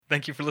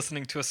Thank you for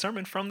listening to a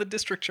sermon from the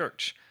District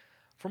Church.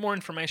 For more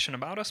information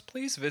about us,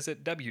 please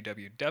visit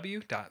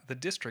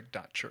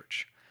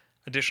www.thedistrict.church.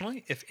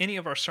 Additionally, if any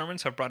of our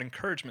sermons have brought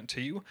encouragement to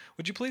you,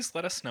 would you please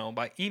let us know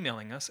by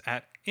emailing us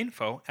at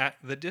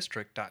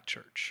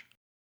info@thedistrict.church.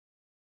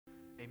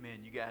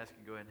 Amen. You guys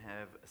can go ahead and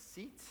have a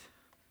seat.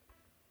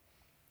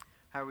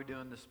 How are we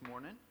doing this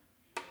morning?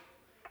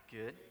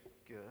 Good.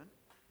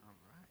 All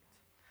right.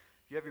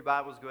 If you have your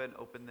Bibles, go ahead and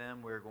open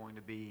them. We're going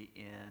to be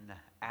in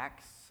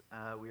Acts.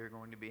 We are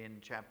going to be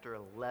in chapter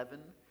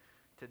 11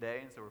 today,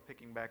 and so we're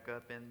picking back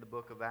up in the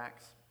book of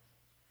Acts.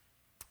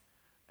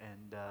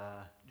 And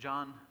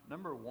John,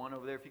 number 1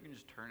 over there, if you can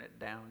just turn it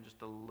down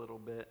just a little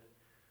bit.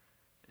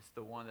 It's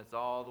the one that's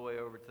all the way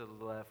over to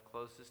the left,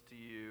 closest to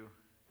you.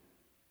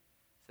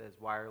 It says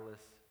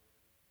wireless.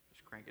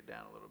 Just crank it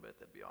down a little bit.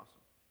 That'd be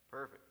awesome.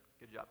 Perfect.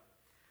 Good job.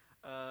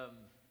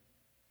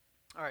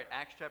 All right,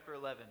 Acts chapter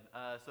 11.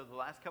 So the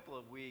last couple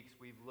of weeks,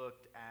 we've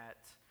looked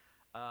at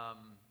a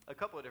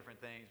couple of different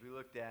things. We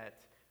looked at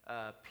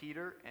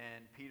Peter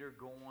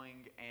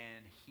going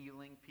and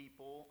healing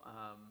people.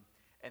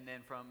 And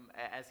then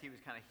as he was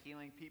kind of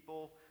healing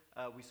people,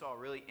 we saw a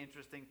really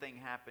interesting thing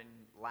happen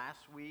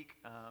last week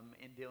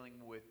in dealing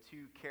with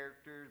two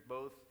characters,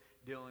 both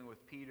dealing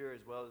with Peter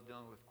as well as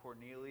dealing with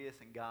Cornelius,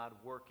 and God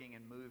working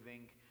and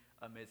moving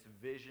amidst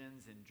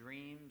visions and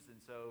dreams.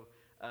 And so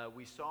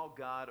we saw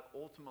God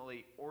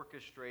ultimately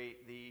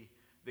orchestrate the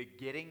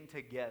getting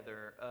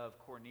together of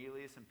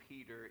Cornelius and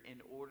Peter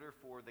in order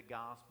for the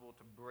gospel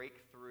to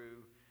break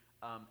through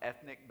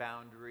ethnic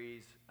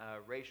boundaries,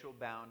 racial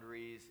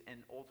boundaries,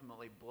 and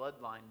ultimately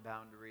bloodline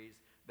boundaries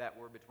that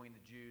were between the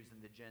Jews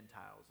and the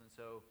Gentiles. And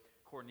so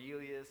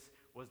Cornelius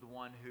was the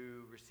one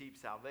who received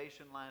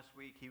salvation last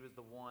week. He was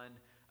the one,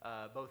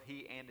 both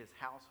he and his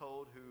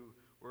household, who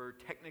were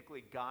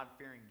technically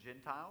God-fearing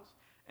Gentiles.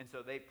 And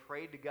so they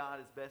prayed to God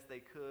as best they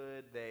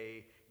could.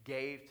 They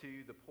gave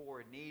to the poor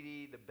and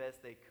needy the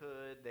best they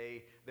could.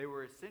 They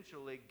were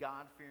essentially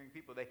God-fearing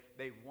people.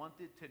 They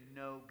wanted to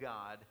know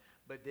God,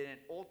 but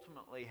didn't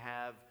ultimately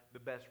have the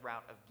best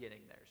route of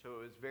getting there. So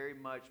it was very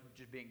much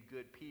just being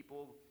good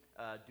people,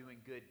 doing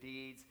good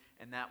deeds,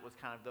 and that was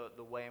kind of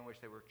the way in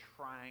which they were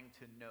trying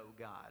to know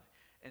God.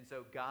 And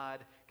so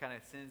God kind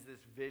of sends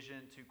this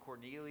vision to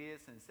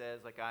Cornelius and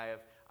says, like, I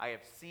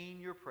have seen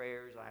your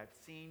prayers, I have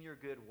seen your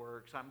good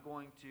works. I'm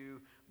going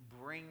to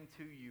bring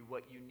to you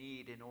what you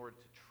need in order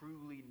to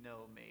truly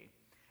know me.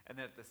 And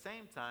then at the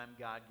same time,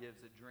 God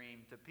gives a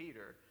dream to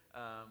Peter.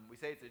 We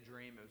say it's a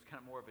dream. It was kind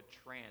of more of a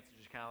trance. It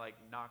just kind of like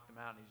knocked him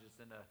out, and he's just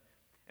in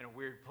a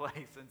weird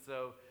place. And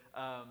so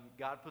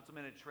God puts him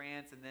in a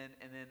trance, and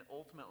then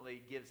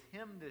ultimately gives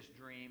him this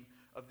dream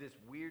of this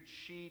weird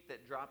sheet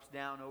that drops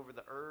down over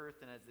the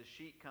earth. And as the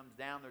sheet comes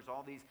down, there's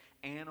all these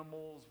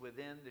animals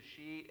within the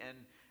sheet,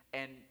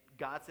 and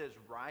God says,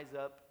 rise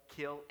up,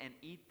 kill, and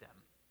eat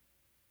them.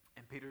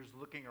 And Peter's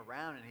looking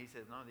around, and he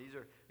says, no,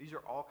 these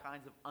are all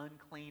kinds of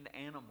unclean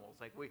animals.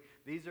 Like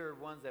these are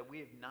ones that we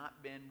have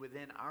not been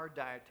within our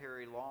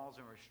dietary laws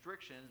and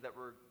restrictions that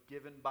were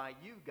given by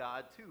you,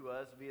 God, to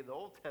us via the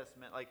Old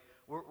Testament. Like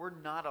we're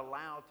not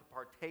allowed to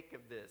partake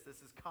of this.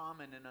 This is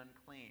common and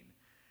unclean.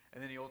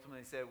 And then he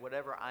ultimately said,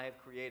 whatever I have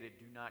created,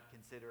 do not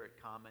consider it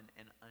common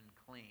and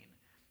unclean.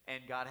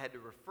 And God had to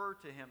refer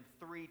to him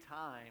 3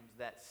 times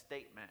that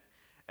statement.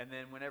 And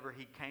then whenever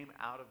he came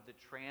out of the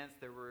trance,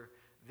 there were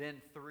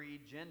then 3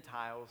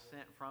 Gentiles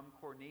sent from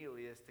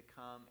Cornelius to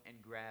come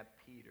and grab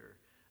Peter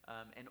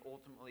and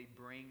ultimately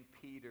bring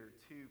Peter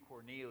to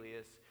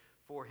Cornelius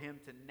for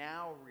him to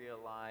now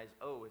realize,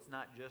 oh, it's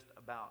not just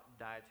about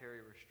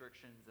dietary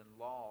restrictions and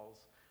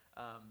laws.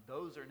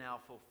 Those are now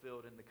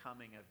fulfilled in the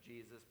coming of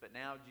Jesus. But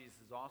now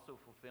Jesus is also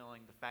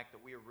fulfilling the fact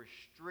that we are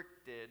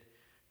restricted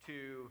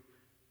to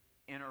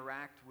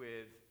interact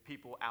with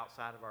people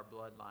outside of our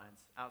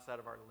bloodlines, outside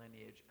of our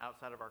lineage,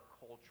 outside of our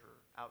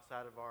culture,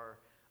 outside of our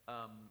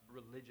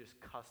religious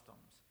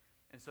customs.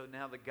 And so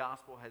now the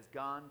gospel has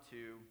gone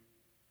to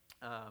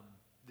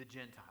the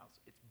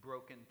Gentiles. It's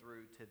broken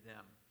through to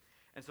them.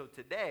 And so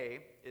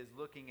today is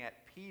looking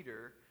at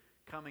Peter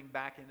coming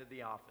back into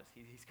the office.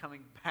 He's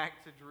coming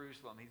back to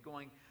Jerusalem. He's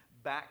going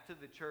back to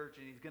the church,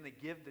 and he's going to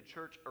give the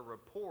church a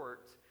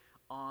report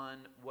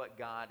on what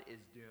God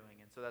is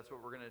doing. And so that's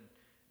what we're going to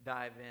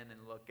dive in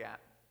and look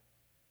at.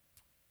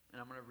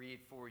 And I'm going to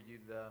read for you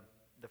the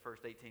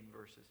first 18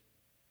 verses.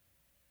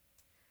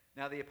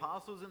 Now the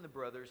apostles and the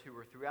brothers who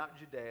were throughout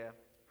Judea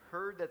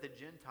heard that the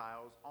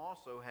Gentiles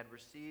also had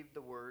received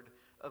the word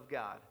of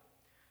God.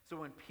 So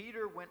when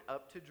Peter went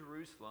up to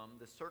Jerusalem,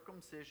 the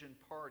circumcision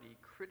party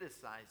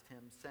criticized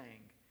him,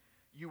 saying,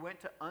 "You went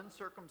to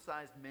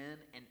uncircumcised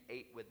men and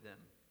ate with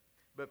them."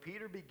 But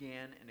Peter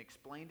began and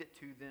explained it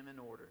to them in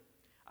order.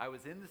 "I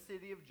was in the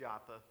city of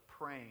Joppa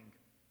praying,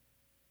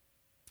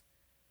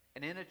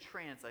 and in a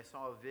trance I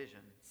saw a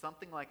vision,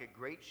 something like a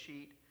great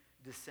sheet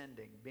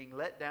descending, being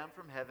let down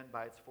from heaven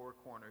by its 4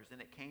 corners,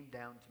 and it came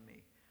down to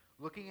me.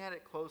 Looking at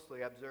it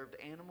closely, I observed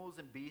animals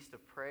and beasts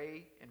of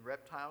prey and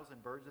reptiles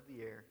and birds of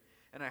the air.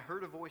 And I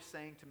heard a voice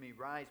saying to me,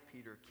 'Rise,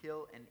 Peter,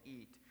 kill and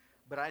eat.'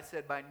 But I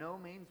said, By no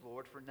means,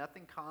 Lord, for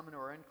nothing common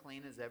or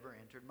unclean has ever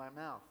entered my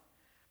mouth.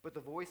 But the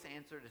voice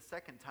answered a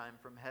second time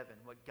from heaven,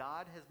 What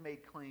God has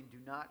made clean, do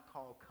not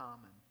call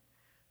common.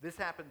 This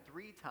happened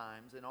 3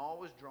 times, and all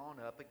was drawn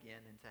up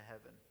again into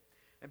heaven.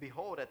 And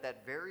behold, at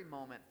that very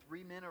moment,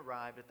 3 men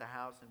arrived at the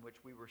house in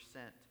which we were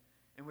sent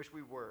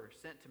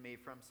to me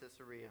from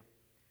Caesarea.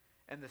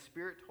 And the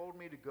Spirit told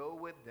me to go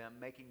with them,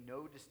 making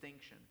no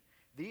distinction.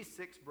 These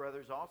 6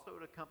 brothers also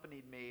had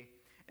accompanied me,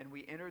 and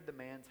we entered the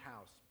man's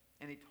house.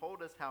 And he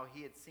told us how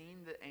he had seen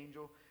the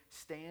angel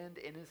stand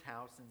in his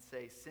house and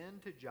say,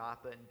 Send to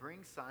Joppa and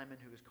bring Simon,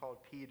 who is called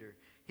Peter.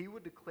 He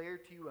will declare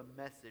to you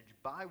a message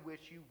by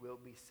which you will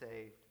be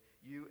saved,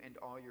 you and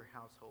all your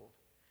household.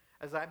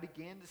 As I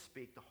began to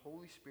speak, the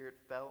Holy Spirit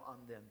fell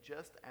on them,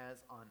 just as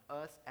on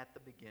us at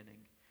the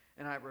beginning.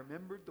 And I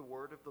remembered the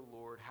word of the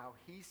Lord, how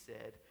he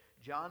said,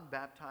 John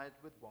baptized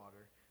with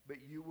water, but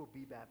you will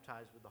be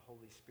baptized with the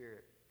Holy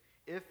Spirit.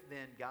 If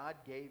then God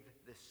gave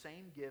the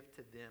same gift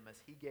to them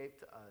as he gave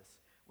to us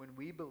when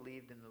we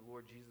believed in the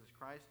Lord Jesus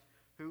Christ,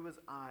 who was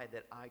I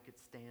that I could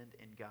stand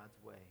in God's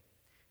way?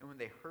 And when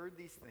they heard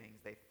these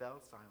things, they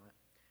fell silent,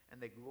 and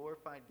they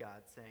glorified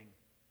God, saying,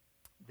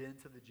 Then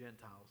to the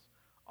Gentiles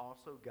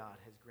also God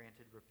has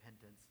granted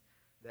repentance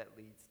that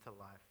leads to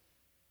life.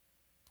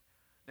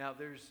 Now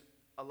there's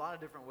a lot of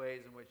different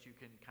ways in which you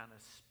can kind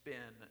of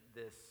spin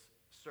this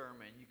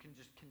sermon. You can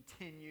just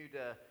continue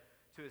to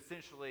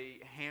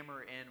essentially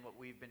hammer in what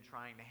we've been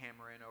trying to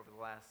hammer in over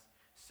the last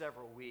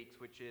several weeks,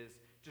 which is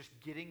just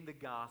getting the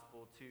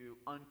gospel to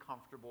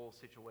uncomfortable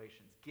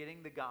situations,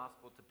 getting the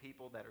gospel to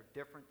people that are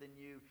different than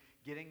you,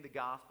 getting the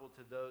gospel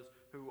to those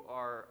who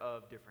are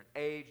of different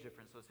age,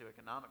 different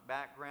socioeconomic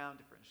background,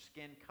 different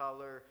skin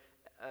color,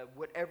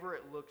 whatever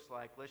it looks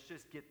like. Let's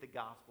just get the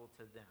gospel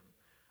to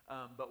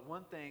them. But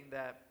one thing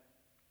that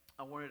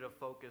I wanted to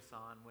focus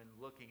on when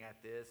looking at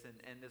this,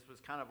 and this was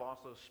kind of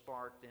also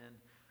sparked in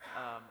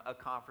a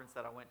conference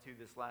that I went to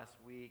this last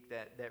week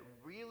that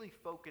really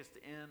focused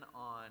in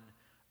on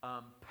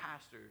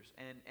pastors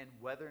and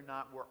whether or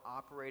not we're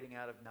operating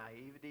out of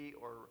naivety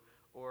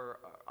or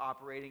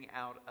operating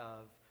out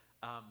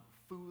of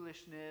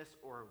foolishness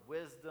or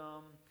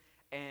wisdom.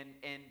 And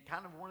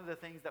kind of one of the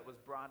things that was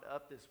brought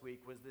up this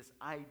week was this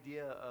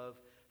idea of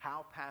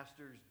how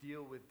pastors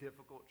deal with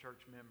difficult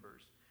church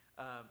members.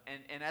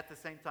 And at the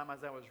same time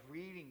as I was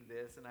reading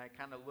this, and I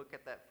kind of look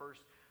at that first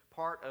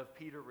part of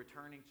Peter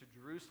returning to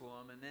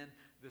Jerusalem, and then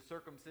the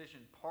circumcision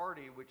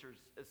party, which is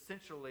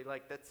essentially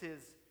like that's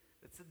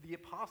the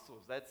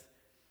apostles, that's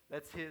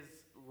his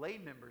lay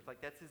members,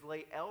 like that's his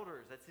lay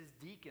elders, that's his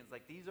deacons,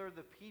 like these are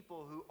the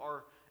people who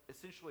are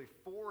essentially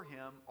for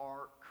him,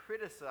 are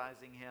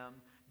criticizing him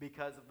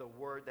because of the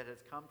word that has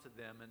come to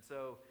them. And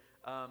so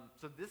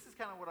this is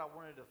kind of what I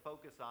wanted to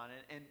focus on,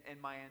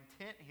 and my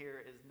intent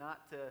here is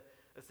not to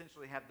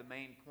essentially have the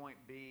main point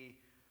be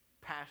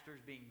pastors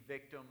being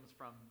victims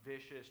from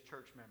vicious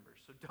church members.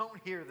 So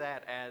don't hear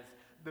that as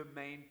the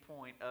main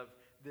point of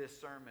this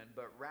sermon,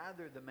 but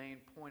rather the main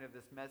point of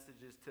this message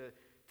is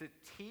to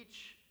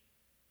teach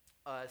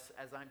us,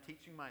 as I'm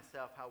teaching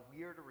myself, how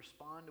we are to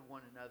respond to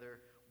one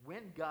another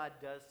when God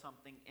does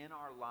something in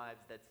our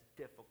lives that's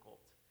difficult,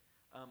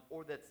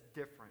 or that's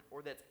different,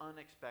 or that's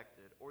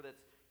unexpected, or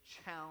that's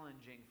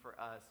challenging for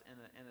us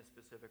in a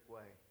specific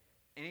way.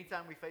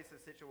 Anytime we face a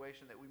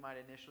situation that we might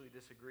initially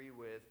disagree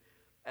with,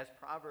 as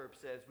Proverbs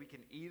says, we can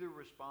either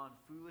respond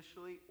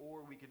foolishly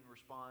or we can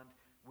respond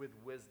with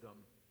wisdom.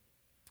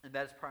 And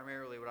that's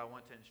primarily what I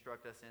want to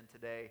instruct us in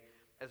today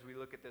as we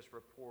look at this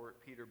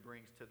report Peter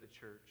brings to the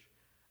church.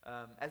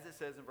 As it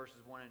says in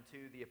verses 1 and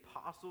 2, the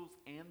apostles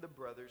and the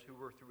brothers who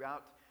were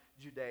throughout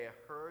Judea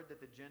heard that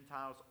the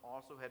Gentiles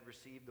also had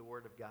received the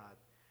word of God.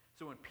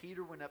 So when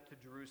Peter went up to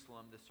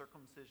Jerusalem, the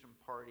circumcision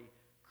party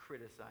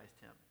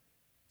criticized him.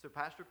 So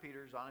Pastor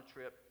Peter's on a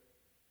trip.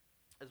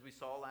 As we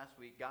saw last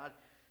week, God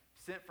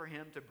sent for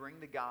him to bring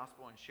the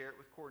gospel and share it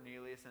with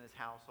Cornelius and his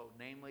household,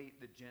 namely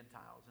the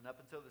Gentiles. And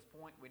up until this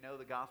point, we know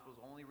the gospel's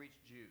only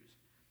reached Jews.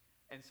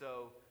 And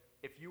so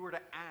if you were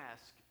to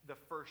ask the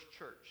first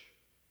church,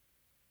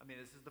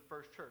 this is the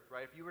first church,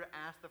 right? If you were to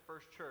ask the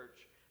first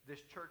church, this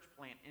church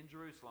plant in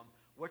Jerusalem,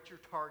 what's your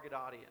target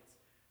audience?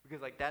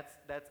 Because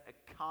that's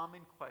a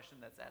common question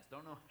that's asked.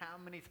 Don't know how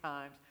many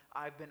times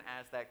I've been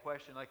asked that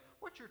question. Like,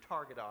 what's your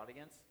target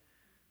audience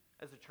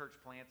as a church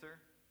planter?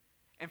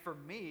 And for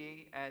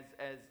me, as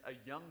a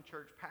young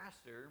church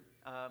pastor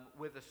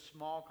with a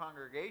small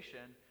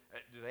congregation,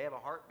 do they have a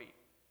heartbeat?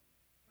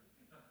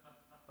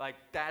 Like,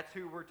 that's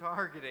who we're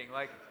targeting.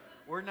 Like,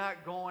 we're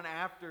not going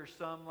after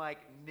some like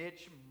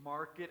niche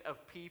market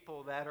of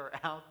people that are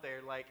out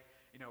there, like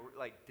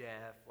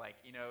deaf,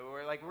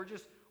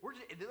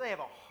 do they have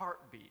a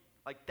heartbeat?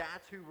 Like,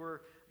 that's who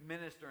we're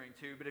ministering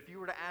to. But if you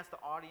were to ask the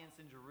audience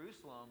in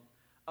Jerusalem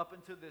up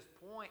until this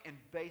point, and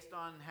based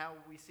on how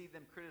we see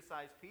them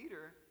criticize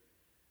Peter,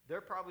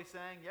 they're probably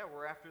saying, yeah,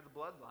 we're after the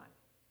bloodline.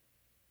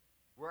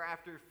 We're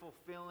after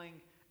fulfilling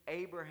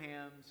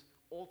Abraham's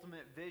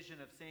ultimate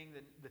vision of seeing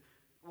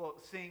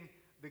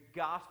the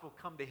gospel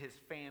come to his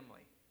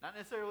family. Not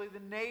necessarily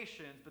the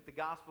nations, but the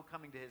gospel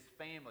coming to his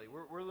family.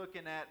 We're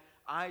looking at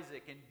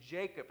Isaac and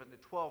Jacob and the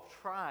 12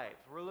 tribes.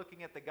 We're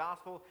looking at the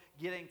gospel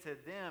getting to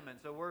them. And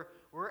so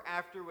we're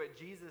after what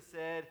Jesus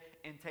said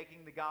in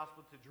taking the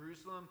gospel to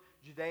Jerusalem,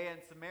 Judea,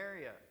 and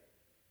Samaria.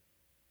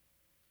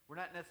 We're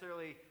not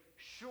necessarily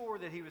sure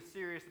that he was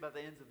serious about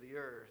the ends of the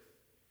earth.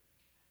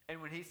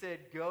 And when he said,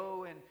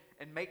 go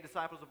and make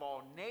disciples of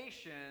all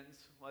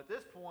nations, well, at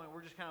this point,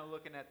 we're just kind of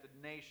looking at the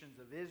nations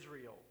of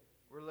Israel.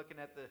 We're looking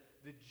at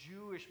the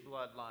Jewish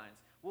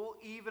bloodlines. We'll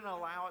even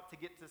allow it to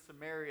get to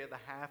Samaria, the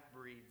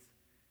half-breeds.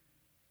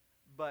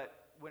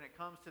 But when it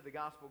comes to the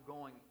gospel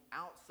going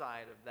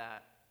outside of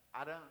that,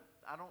 I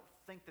don't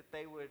think that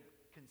they would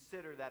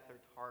consider that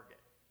their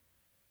target.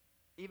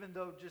 Even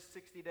though just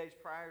 60 days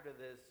prior to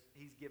this,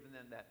 he's given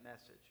them that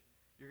message.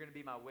 You're going to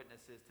be my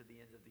witnesses to the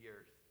ends of the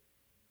earth.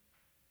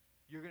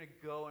 You're going to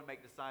go and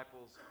make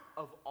disciples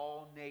of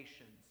all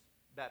nations,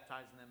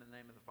 baptizing them in the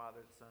name of the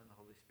Father, the Son, and the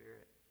Holy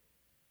Spirit.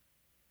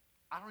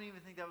 I don't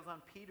even think that was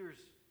on Peter's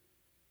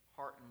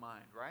heart and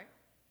mind, right?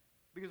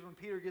 Because when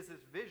Peter gets this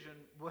vision,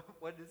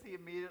 what does he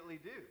immediately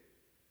do?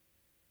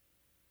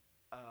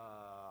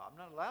 I'm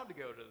not allowed to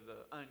go to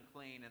the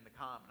unclean and the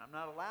common. I'm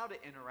not allowed to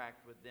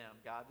interact with them.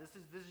 God, this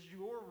is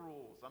your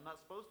rules. I'm not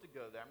supposed to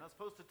go there. I'm not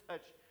supposed to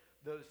touch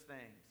those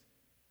things.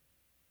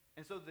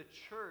 And so the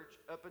church,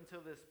 up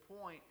until this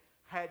point,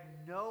 had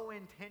no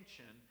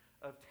intention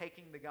of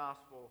taking the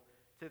gospel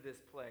to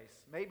this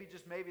place. Maybe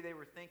they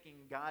were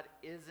thinking God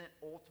isn't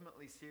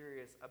ultimately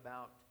serious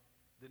about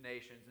the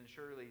nations, and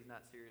surely he's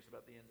not serious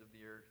about the ends of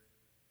the earth.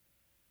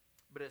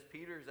 But as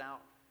Peter's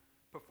out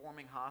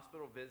performing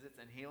hospital visits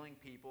and healing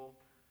people,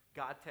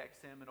 God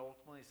texts him and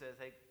ultimately says,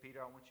 hey, Peter,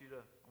 I want you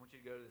to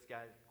go to this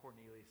guy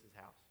Cornelius'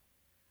 house.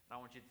 And I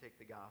want you to take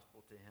the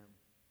gospel to him.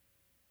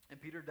 And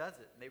Peter does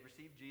it. And they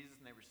receive Jesus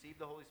and they receive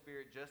the Holy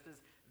Spirit just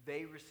as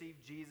they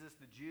received Jesus,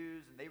 the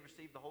Jews, and they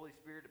received the Holy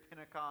Spirit at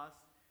Pentecost.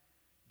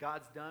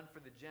 God's done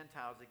for the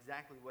Gentiles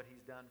exactly what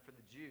he's done for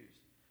the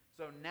Jews.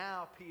 So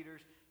now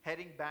Peter's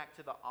heading back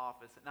to the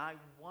office. And I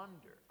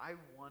wonder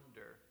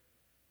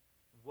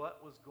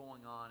what was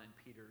going on in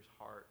Peter's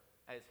heart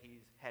as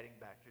he's heading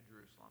back to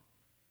Jerusalem.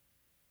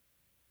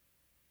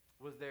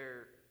 Was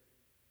there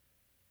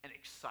an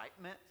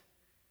excitement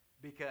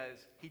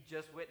because he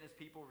just witnessed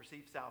people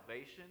receive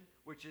salvation,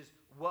 which is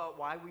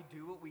why we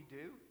do what we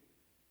do?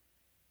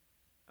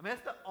 I mean,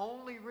 that's the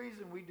only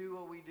reason we do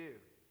what we do,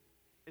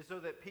 is so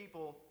that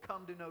people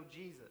come to know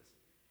Jesus.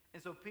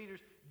 And so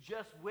Peter's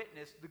just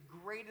witnessed the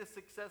greatest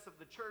success of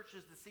the church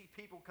is to see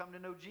people come to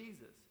know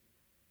Jesus.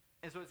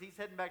 And so as he's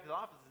heading back to the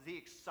office, is he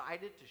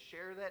excited to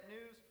share that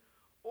news?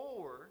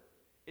 Or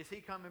is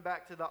he coming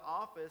back to the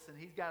office and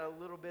he's got a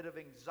little bit of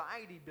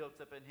anxiety built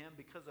up in him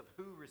because of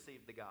who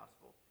received the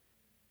gospel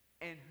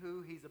and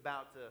who he's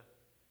about to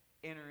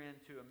enter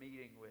into a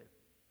meeting with?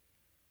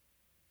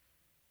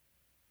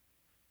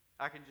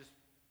 I can just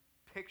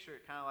picture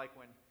it kind of like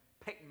when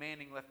Peyton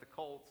Manning left the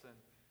Colts and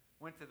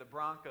went to the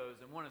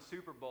Broncos and won a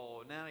Super Bowl,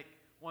 and now he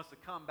wants to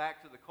come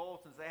back to the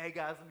Colts and say, hey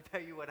guys, let me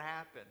tell you what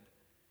happened.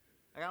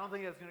 Like, I don't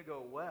think that's going to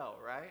go well,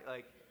 right?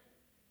 Like,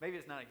 maybe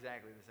it's not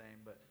exactly the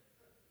same, but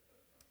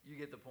you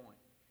get the point.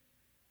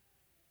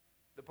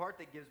 The part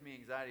that gives me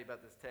anxiety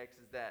about this text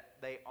is that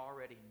they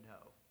already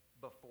know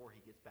before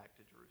he gets back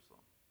to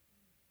Jerusalem.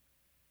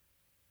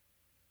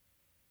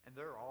 And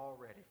they're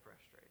already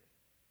frustrated.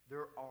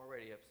 They're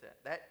already upset.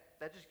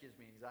 That just gives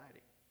me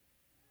anxiety.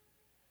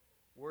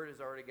 Word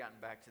has already gotten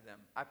back to them.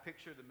 I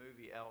picture the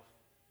movie Elf,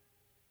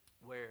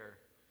 where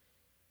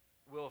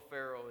Will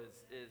Ferrell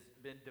is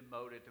been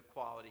demoted to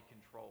quality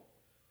control.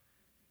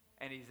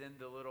 And he's in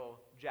the little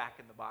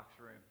jack-in-the-box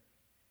room.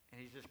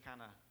 And he's just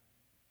kind of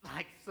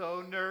like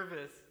so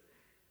nervous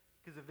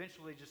because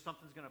eventually just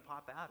something's going to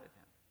pop out at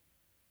him.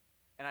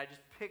 And I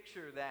just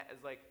picture that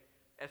as like,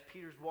 as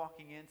Peter's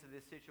walking into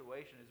this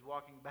situation, is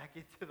walking back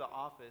into the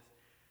office,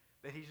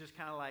 that he's just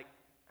kind of like,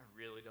 I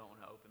really don't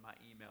want to open my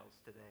emails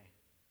today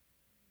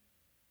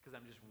because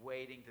I'm just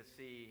waiting to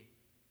see,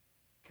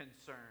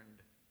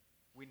 concerned,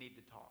 we need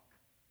to talk.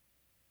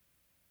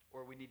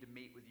 Or we need to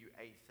meet with you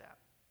ASAP.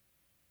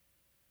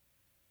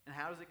 And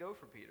how does it go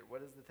for Peter?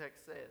 What does the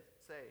text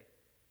say?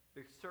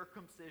 The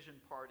circumcision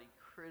party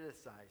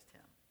criticized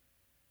him.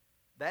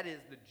 That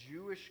is, the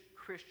Jewish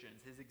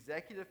Christians, his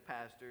executive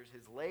pastors,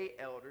 his lay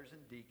elders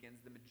and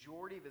deacons, the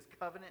majority of his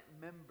covenant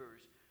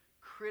members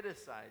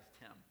criticized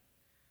him.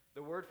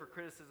 The word for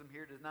criticism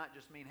here does not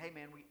just mean, hey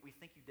man, we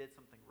think you did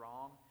something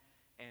wrong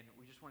and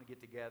we just want to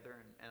get together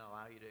and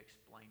allow you to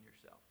explain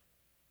yourself.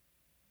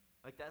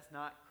 Like, that's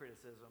not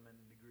criticism in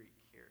the Greek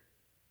here.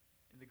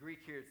 In the Greek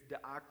here, it's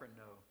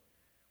diakrino,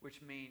 which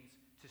means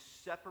to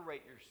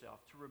separate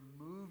yourself, to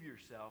remove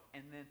yourself,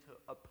 and then to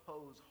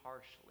oppose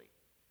harshly.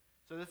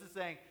 So this is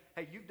saying,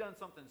 hey, you've done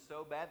something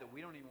so bad that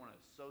we don't even want to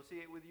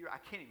associate with you. I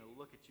can't even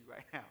look at you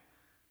right now.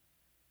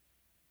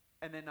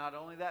 And then not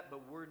only that,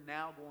 but we're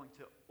now going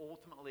to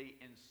ultimately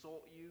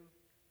insult you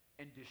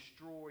and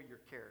destroy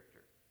your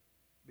character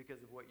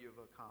because of what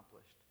you've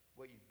accomplished,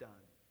 what you've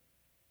done.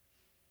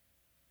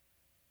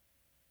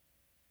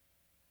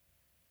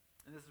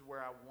 And this is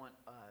where I want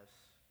us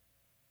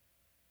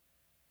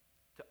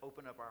to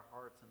open up our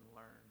hearts and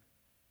learn.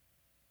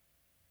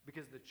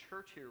 Because the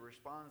church here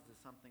responds to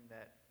something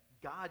that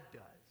God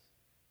does,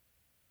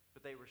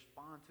 but they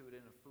respond to it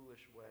in a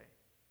foolish way.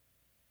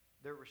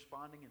 They're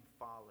responding in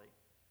folly.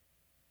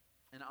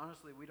 And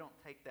honestly, we don't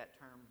take that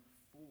term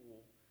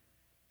fool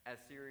as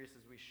serious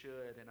as we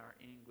should in our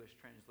English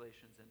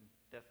translations and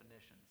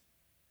definitions.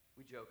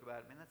 We joke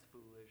about it, man, that's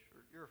foolish,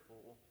 or you're a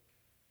fool.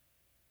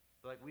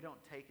 But we don't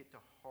take it to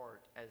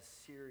heart as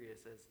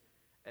serious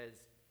as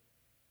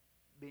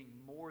being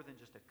more than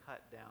just a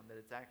cut down, that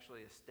it's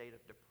actually a state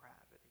of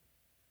depravity.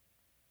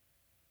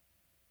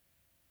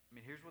 I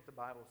mean, here's what the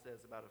Bible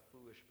says about a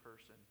foolish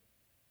person.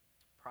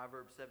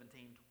 Proverbs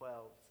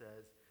 17:12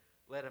 says,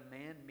 "Let a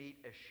man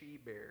meet a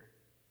she-bear,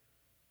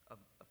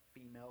 a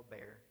female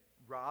bear,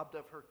 robbed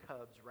of her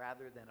cubs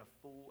rather than a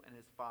fool in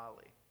his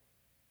folly."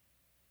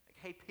 Like,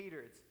 hey,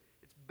 Peter,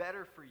 it's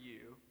better for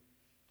you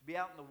to be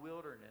out in the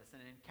wilderness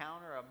and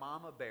encounter a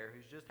mama bear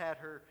who's just had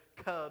her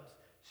cubs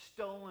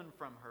stolen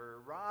from her,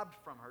 robbed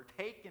from her,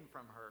 taken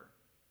from her,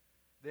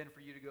 than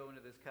for you to go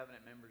into this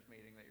covenant members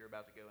meeting that you're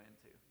about to go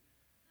into.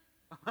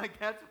 Like,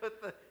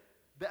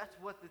 that's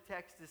what the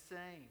text is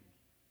saying.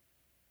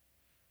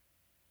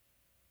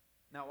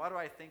 Now, why do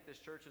I think this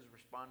church is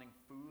responding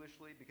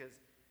foolishly? Because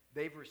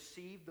they've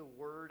received the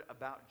word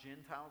about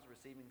Gentiles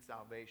receiving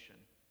salvation.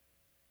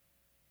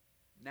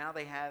 Now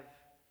they have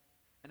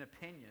an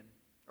opinion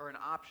or an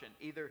option.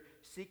 Either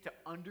seek to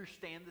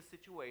understand the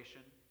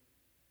situation.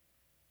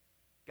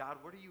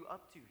 God, what are you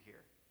up to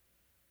here?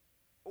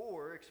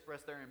 Or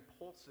express their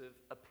impulsive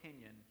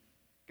opinion.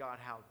 God,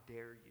 how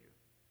dare you?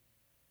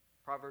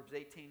 Proverbs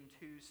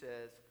 18:2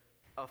 says,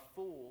 "A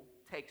fool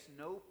takes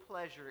no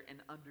pleasure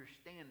in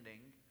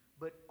understanding,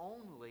 but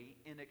only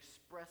in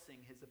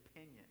expressing his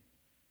opinion."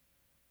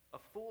 A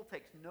fool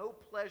takes no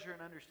pleasure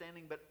in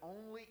understanding, but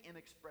only in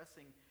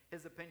expressing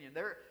his opinion.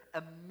 Their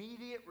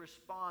immediate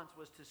response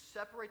was to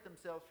separate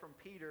themselves from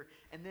Peter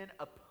and then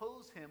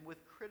oppose him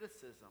with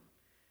criticism.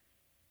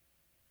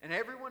 And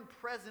everyone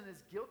present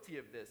is guilty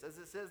of this. As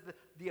it says,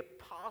 the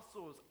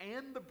apostles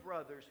and the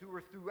brothers who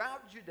were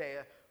throughout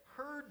Judea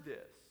heard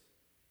this.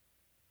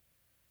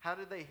 How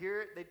did they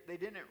hear it? They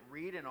didn't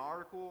read an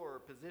article or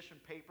a position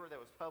paper that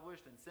was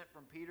published and sent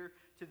from Peter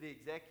to the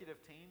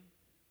executive team.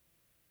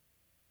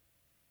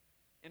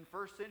 In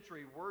first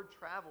century, word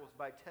travels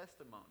by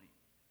testimony.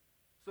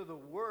 So the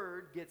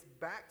word gets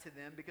back to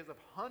them because of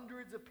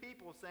hundreds of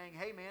people saying,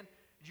 "Hey man,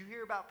 did you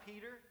hear about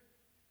Peter?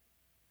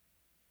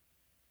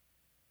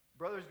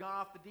 Brother's gone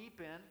off the deep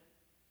end.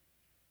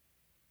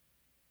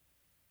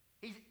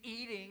 He's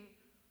eating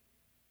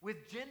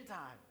with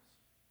Gentiles."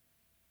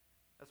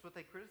 That's what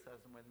they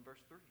criticized him with in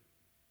verse 3.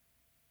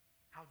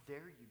 How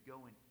dare you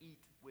go and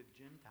eat with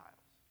Gentiles?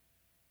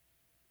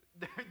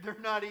 They're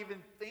not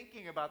even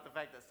thinking about the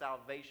fact that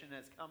salvation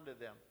has come to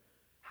them.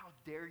 How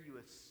dare you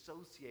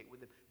associate with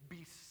them?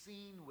 Be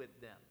seen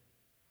with them.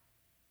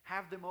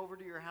 Have them over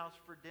to your house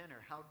for dinner.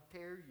 How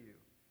dare you?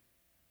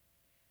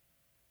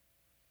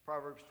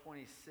 Proverbs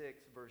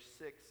 26 verse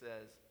 6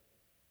 says,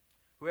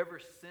 "Whoever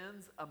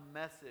sends a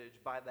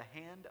message by the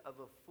hand of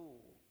a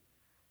fool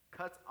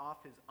cuts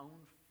off his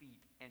own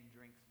feet and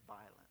drinks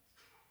violence."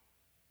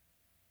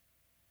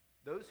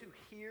 Those who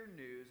hear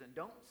news and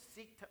don't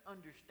seek to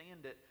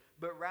understand it,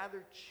 but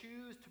rather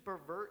choose to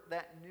pervert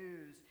that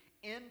news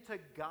into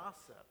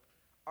gossip,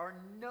 are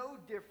no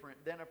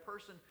different than a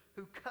person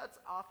who cuts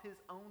off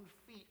his own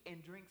feet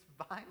and drinks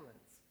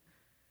violence.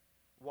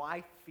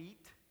 Why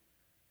feet?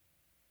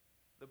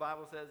 The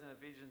Bible says in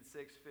Ephesians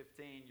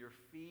 6:15, "Your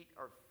feet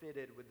are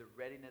fitted with the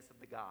readiness of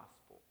the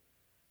gospel."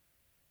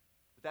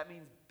 What that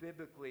means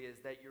biblically is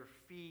that your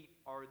feet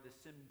are the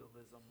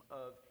symbolism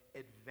of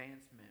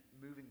advancement,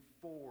 moving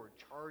forward,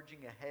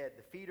 charging ahead.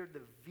 The feet are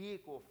the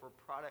vehicle for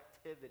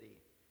productivity.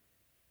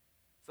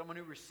 Someone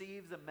who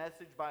receives a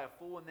message by a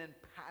fool and then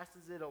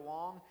passes it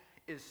along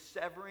is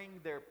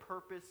severing their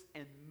purpose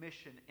and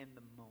mission in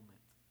the moment.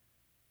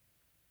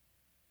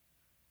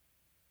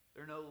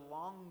 They're no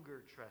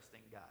longer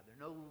trusting God. They're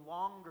no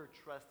longer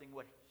trusting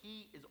what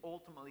He is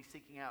ultimately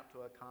seeking out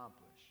to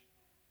accomplish.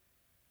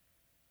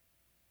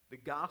 The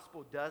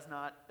gospel does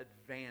not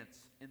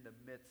advance in the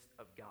midst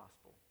of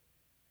gossip.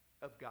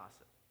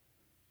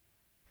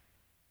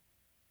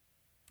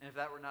 And if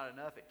that were not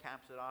enough, it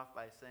caps it off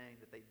by saying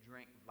that they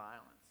drink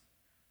violence.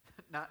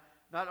 Not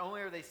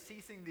only are they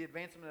ceasing the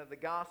advancement of the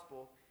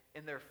gospel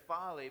in their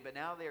folly, but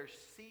now they are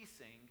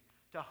ceasing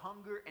to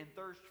hunger and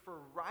thirst for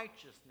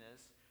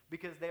righteousness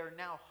because they are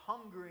now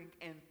hungering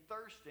and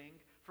thirsting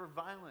for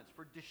violence,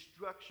 for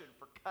destruction,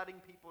 for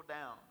cutting people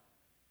down.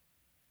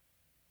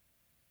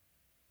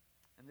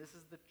 And this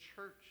is the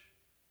church.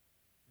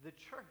 The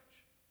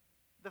church.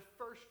 The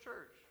first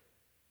church.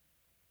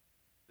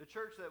 The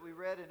church that we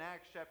read in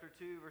Acts chapter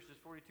 2, verses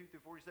 42 through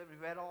 47,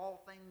 who had all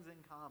things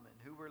in common,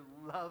 who were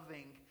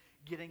loving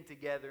getting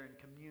together and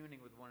communing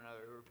with one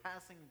another, who were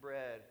passing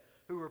bread,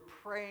 who were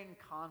praying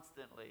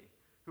constantly,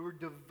 who were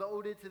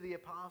devoted to the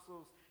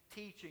apostles'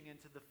 teaching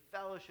and to the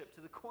fellowship,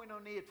 to the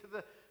koinonia,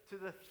 to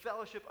the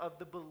fellowship of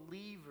the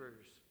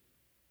believers.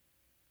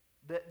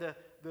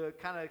 The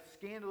kind of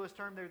scandalous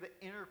term there, the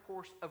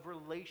intercourse of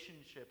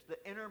relationships, the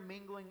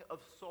intermingling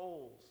of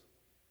souls.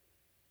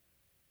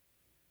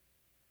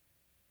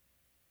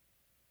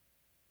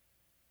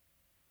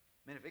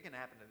 Man, if it can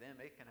happen to them,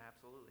 it can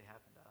absolutely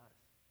happen to us.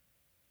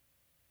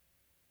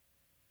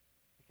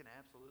 It can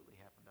absolutely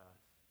happen to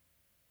us.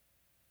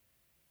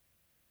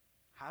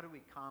 How do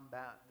we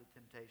combat the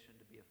temptation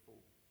to be a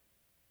fool?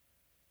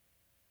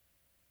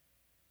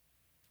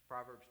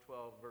 Proverbs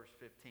 12, verse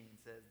 15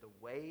 says, "The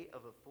way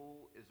of a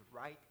fool is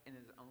right in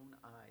his own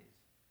eyes,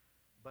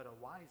 but a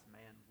wise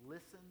man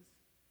listens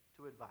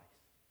to advice."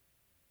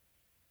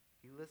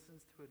 He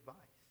listens to advice.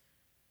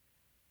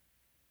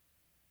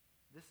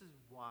 This is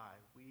why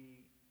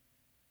we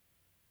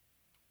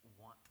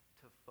want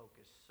to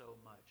focus so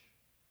much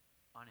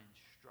on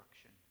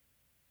instruction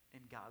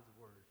in God's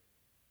Word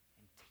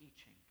and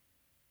teaching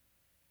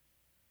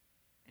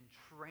and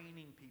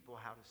training people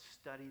how to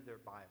study their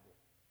Bible,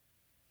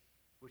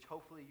 which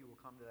hopefully you will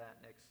come to that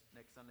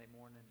next Sunday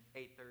morning,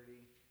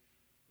 8:30.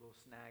 Little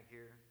snag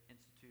here.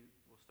 Institute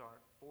will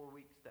start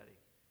 4-week study,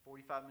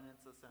 45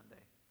 minutes a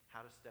Sunday,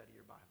 how to study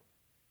your Bible.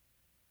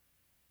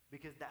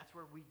 Because that's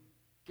where we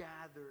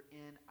gather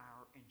in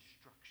our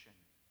instruction.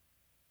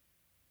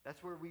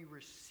 That's where we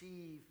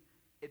receive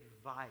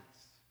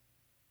advice.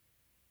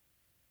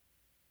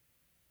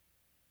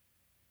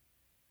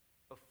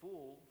 A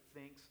fool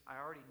thinks, I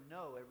already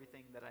know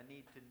everything that I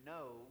need to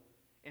know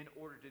in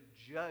order to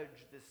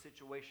judge this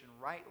situation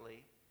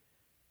rightly.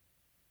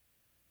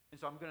 And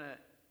so I'm going to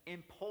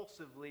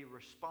impulsively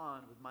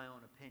respond with my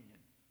own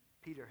opinion.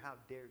 Peter, how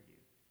dare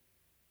you?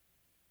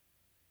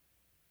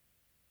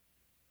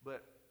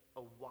 But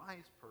a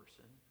wise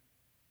person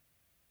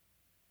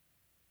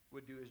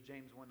would do as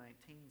James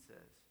 1:19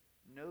 says.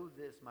 "Know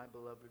this, my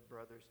beloved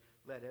brothers,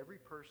 let every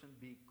person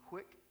be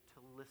quick to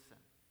listen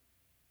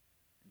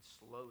and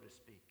slow to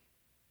speak."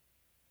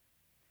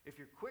 If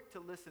you're quick to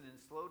listen and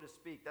slow to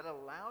speak, that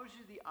allows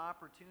you the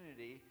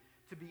opportunity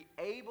to be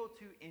able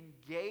to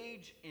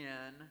engage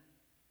in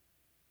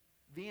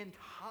the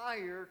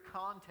entire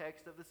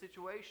context of the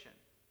situation.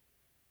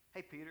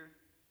 Hey, Peter,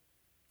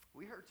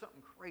 we heard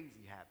something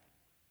crazy happen.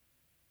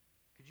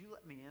 Could you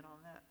let me in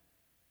on that?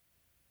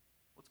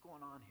 What's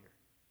going on here?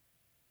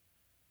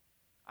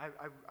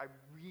 I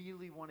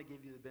really want to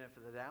give you the benefit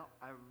of the doubt.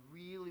 I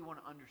really want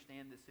to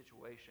understand this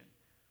situation.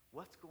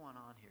 What's going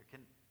on here?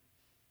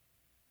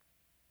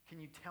 Can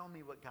you tell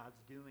me what God's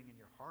doing in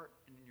your heart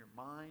and in your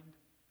mind?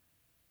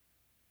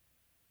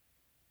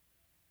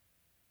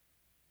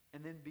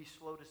 And then be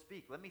slow to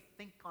speak. Let me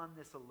think on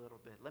this a little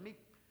bit. Let me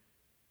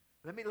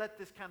let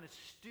this kind of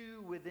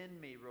stew within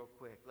me real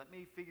quick. Let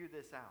me figure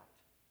this out.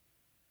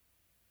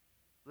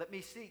 Let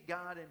me seek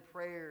God in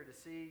prayer to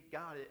see,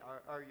 God,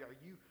 are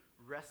you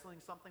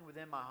wrestling something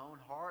within my own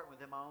heart,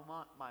 within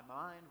my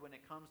mind when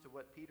it comes to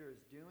what Peter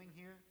is doing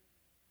here?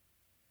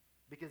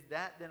 Because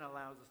that then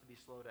allows us to be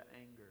slow to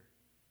anger.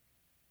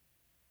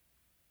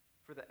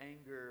 For the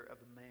anger of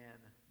a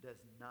man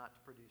does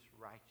not produce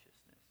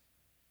righteousness.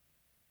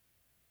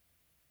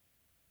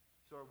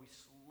 So are we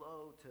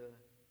slow to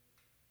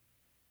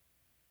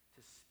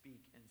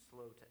speak and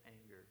slow to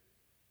anger?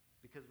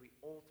 Because we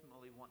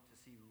ultimately want to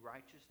see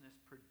righteousness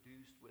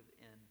produced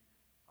within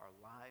our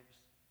lives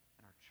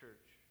and our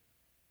church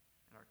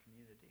and our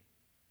community.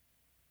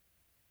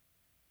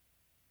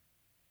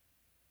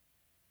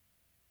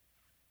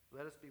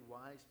 Let us be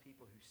wise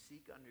people who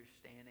seek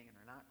understanding and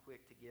are not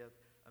quick to give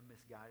a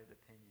misguided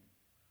opinion.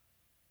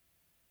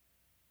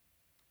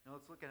 Now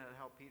let's look at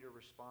how Peter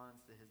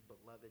responds to his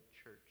beloved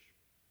church.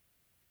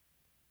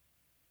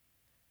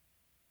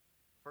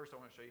 First, I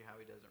want to show you how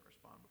he doesn't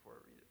respond before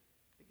I read it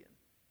again.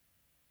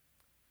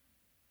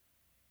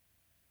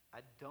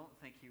 I don't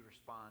think he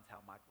responds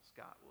how Michael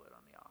Scott would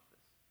on The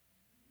Office.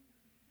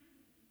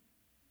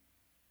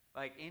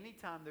 Like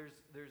anytime there's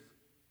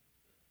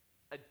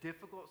a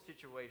difficult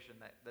situation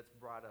that's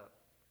brought up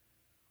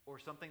or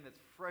something that's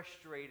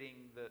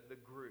frustrating the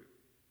group,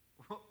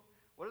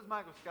 what does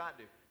Michael Scott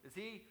do? Does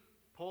he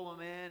pull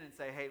them in and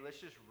say, hey, let's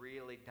just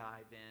really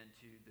dive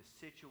into the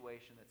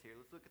situation that's here.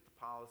 Let's look at the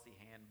policy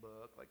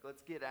handbook. Like,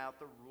 let's get out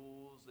the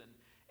rules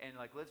and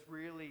like, let's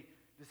really,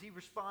 does he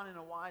respond in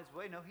a wise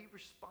way? No, he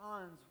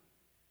responds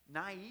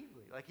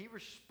naively. Like, he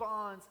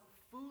responds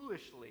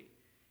foolishly.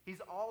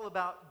 He's all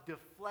about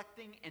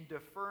deflecting and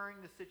deferring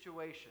the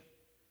situation.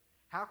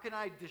 How can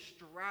I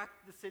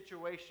distract the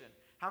situation?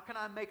 How can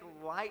I make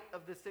light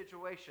of the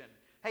situation?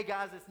 Hey,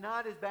 guys, it's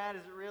not as bad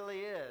as it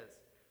really is.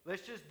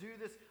 Let's just do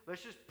this.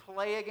 Let's just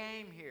play a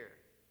game here.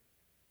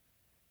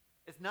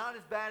 It's not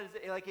as bad as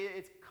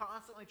it's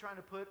constantly trying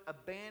to put a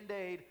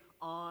Band-Aid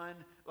on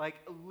like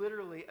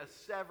literally a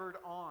severed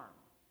arm.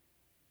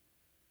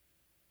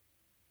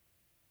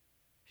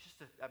 It's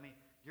just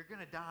you're going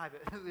to die,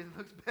 but it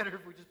looks better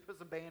if we just put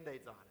some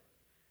Band-Aids on it.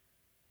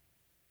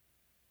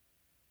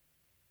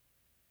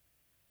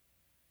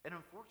 And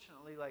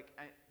unfortunately,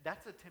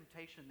 that's a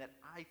temptation that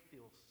I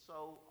feel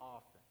so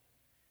often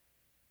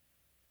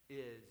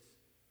is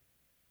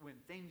when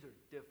things are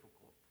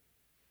difficult,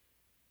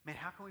 man,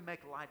 how can we make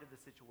light of the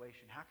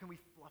situation? How can we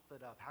fluff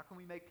it up? How can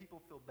we make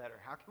people feel better?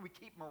 How can we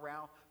keep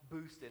morale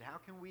boosted? How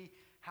can we?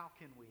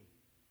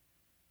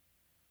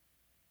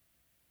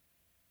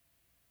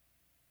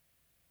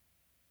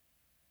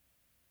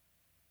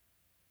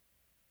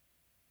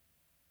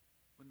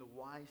 When the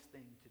wise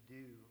thing to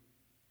do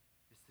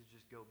is to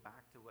just go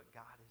back to what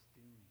God is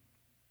doing.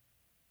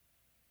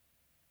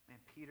 Man,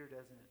 Peter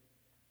doesn't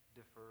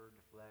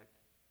deflect.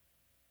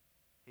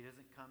 He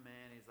doesn't come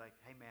in, he's like,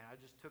 hey man, I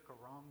just took a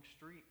wrong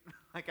street.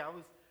 Like I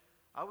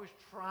was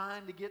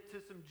trying to get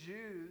to some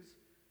Jews,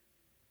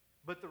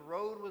 but the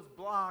road was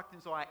blocked,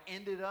 and so I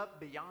ended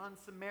up beyond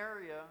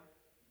Samaria.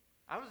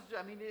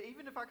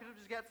 Even if I could have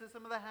just got to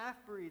some of the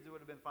half-breeds, it would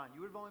have been fine.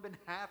 You would have only been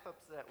half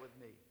upset with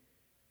me.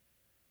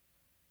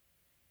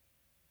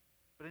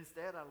 But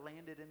instead, I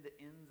landed in the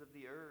ends of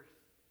the earth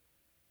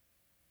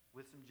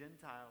with some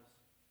Gentiles.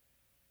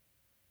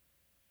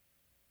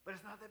 But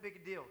it's not that big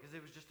a deal because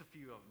it was just a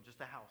few of them, just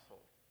a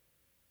household.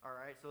 All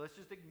right, so let's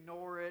just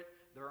ignore it.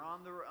 They're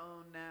on their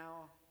own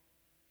now.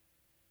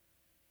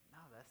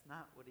 No, that's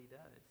not what he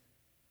does.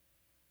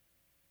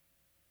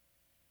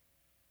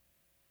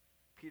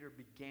 Peter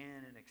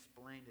began and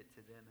explained it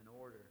to them in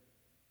order.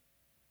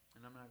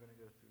 And I'm not going to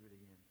go through it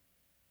again.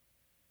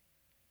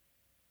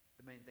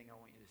 The main thing I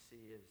want you to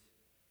see is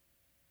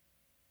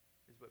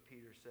what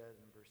Peter says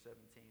in verse 17.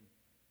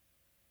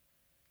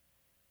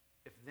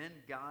 If then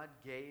God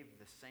gave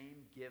the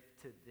same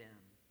gift to them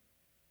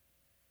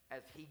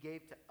as he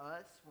gave to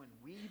us when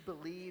we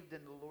believed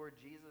in the Lord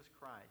Jesus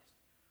Christ,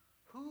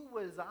 who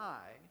was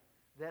I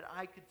that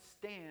I could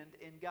stand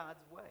in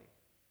God's way?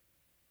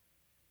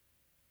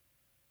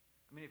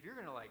 I mean, if you're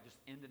going to just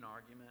end an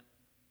argument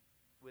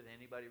with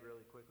anybody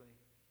really quickly,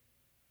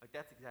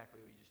 that's exactly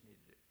what you just need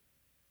to do.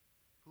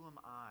 Who am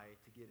I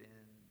to get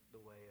in the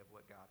way of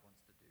what God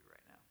wants to do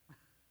right now?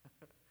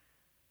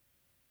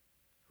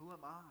 Who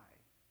am I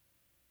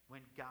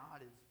when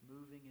God is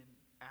moving and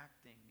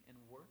acting and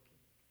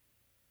working?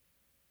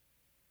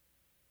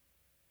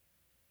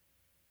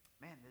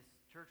 Man, this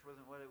church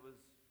wasn't what it was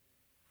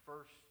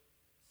first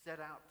set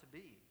out to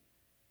be.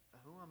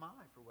 Who am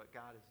I for what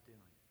God is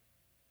doing?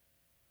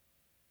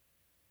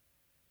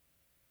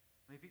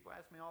 People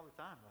ask me all the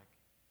time,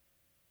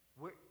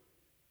 where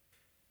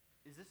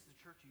is this the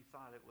church you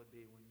thought it would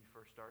be when you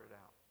first started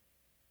out?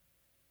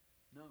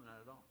 No,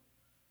 not at all.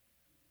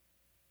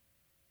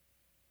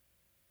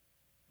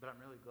 But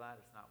I'm really glad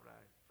it's not what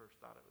I first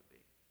thought it would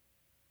be.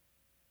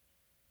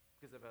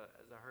 Because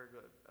as I heard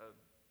a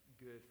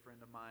good friend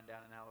of mine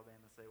down in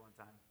Alabama say one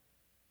time,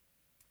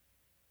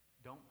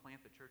 don't plant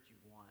the church you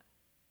want,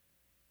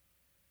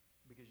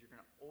 because you're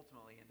going to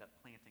ultimately end up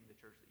planting the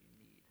church that you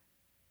need.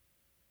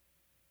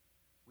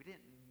 We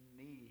didn't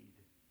need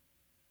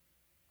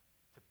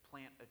to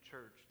plant a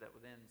church that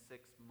within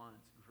 6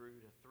 months grew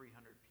to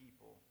 300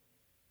 people,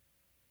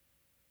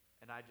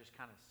 and I just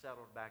kind of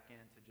settled back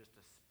into just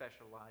a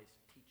specialized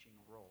teaching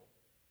role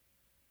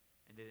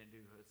and didn't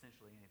do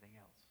essentially anything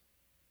else.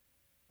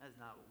 That's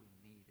not what we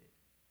needed.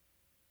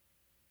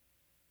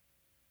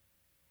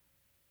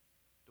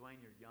 Dwayne,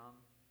 you're young.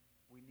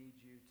 We need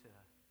you to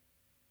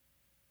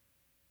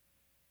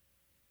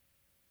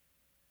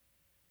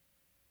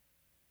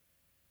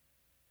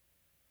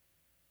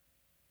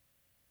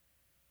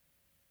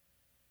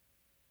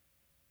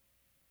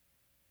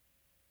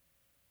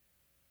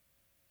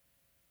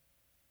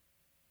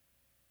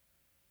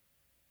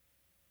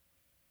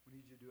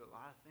do a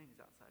lot of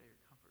things outside of your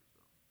comfort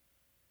zone.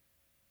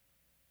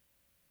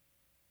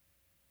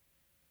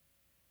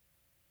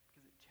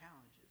 Because it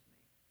challenges me.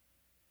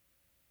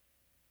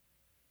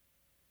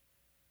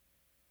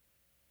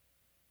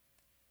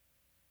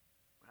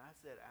 When I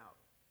set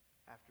out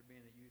after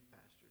being a youth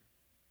pastor,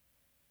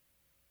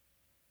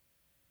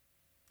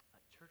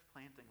 church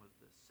planting was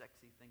the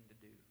sexy thing to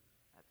do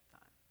at the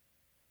time.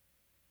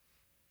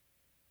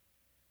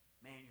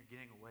 Man, you're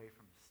getting away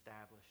from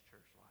established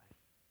church life.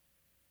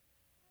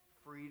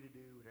 Free to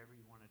do whatever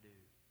you want to do.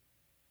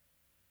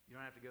 You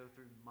don't have to go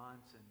through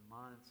months and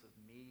months of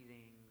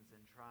meetings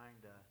and trying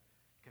to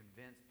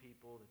convince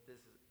people that this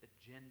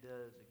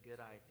agenda is a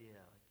good idea.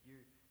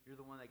 You're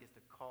the one that gets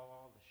to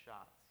call the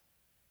shots.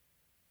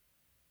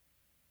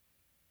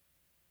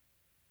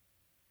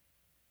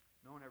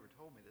 No one ever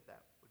told me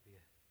that would be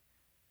a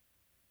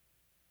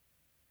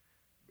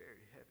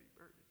very heavy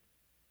burden.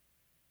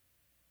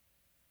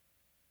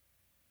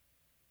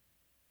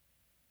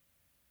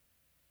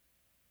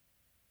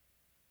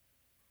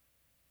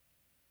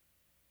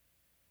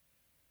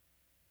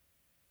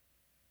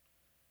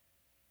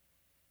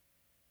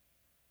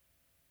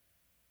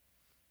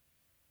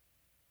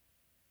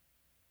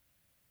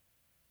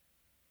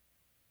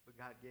 But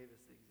God gave us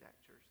the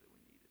exact church that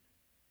we needed.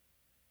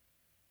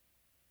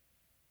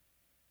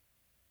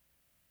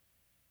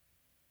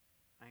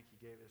 I think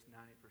he gave us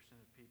 90%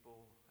 of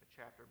people a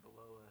chapter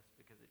below us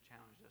because it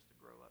challenged us to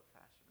grow up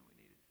faster than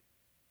we needed to.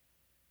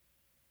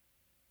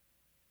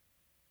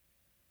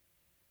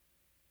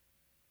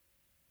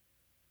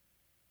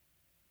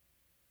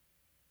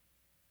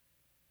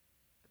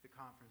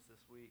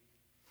 this week.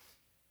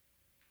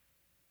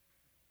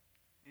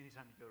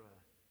 Anytime you go to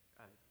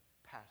a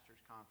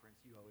pastor's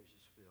conference, you always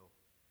just feel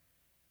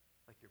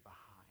like you're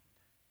behind.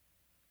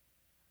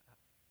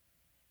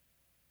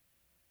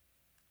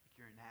 Like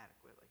you're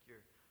inadequate. Like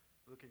you're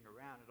looking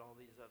around at all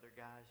these other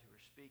guys who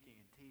are speaking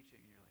and teaching,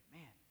 and you're like,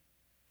 man,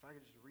 if I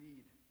could just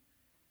read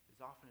as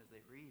often as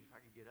they read, if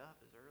I could get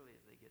up as early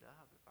as they get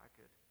up, if I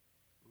could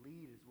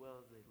lead as well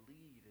as they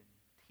lead and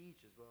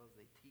teach as well as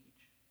they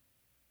teach.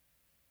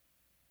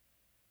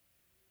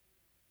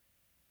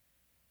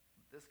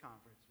 This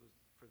conference was,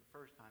 for the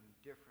first time,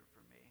 different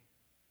for me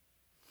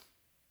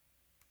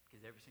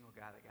because every single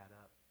guy that got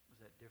up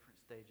was at different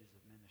stages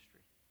of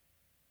ministry.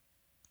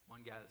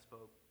 One guy that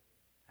spoke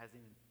hasn't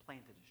even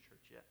planted his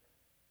church yet.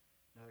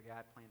 Another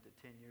guy planted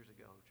 10 years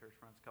ago. Church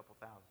runs a couple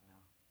thousand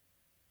now.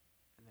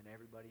 And then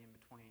everybody in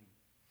between.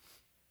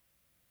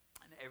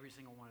 And every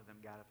single one of them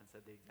got up and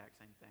said the exact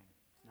same thing.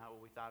 It's not what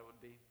we thought it would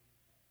be.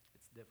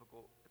 It's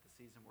difficult at the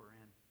season we're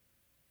in.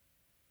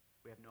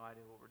 We have no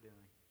idea what we're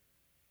doing.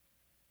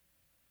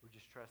 We're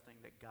just trusting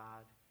that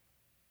God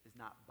is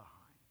not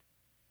behind.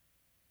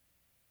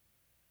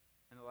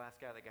 And the last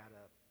guy that got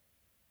up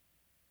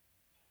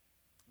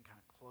and kind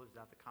of closed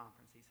out the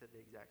conference, he said the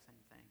exact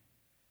same thing.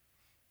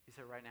 He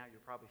said, right now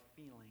you're probably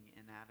feeling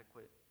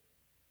inadequate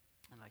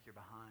and like you're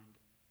behind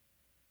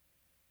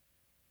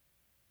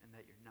and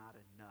that you're not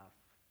enough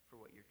for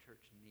what your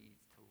church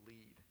needs to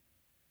lead.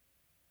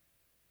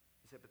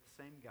 He said, but the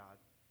same God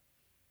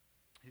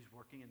who's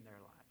working in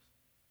their lives,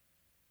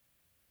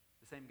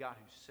 the same God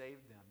who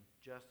saved them,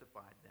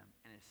 justified them,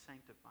 and is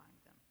sanctifying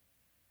them.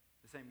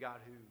 The same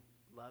God who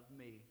loved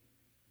me,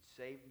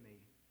 saved me,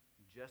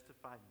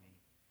 justified me,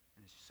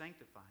 and is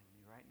sanctifying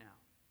me right now.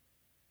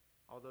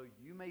 Although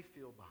you may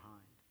feel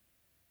behind,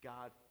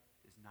 God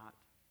is not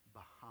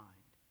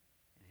behind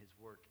in his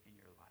work in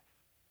your life.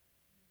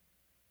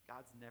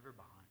 God's never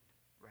behind,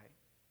 right?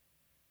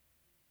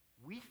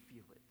 We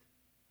feel it,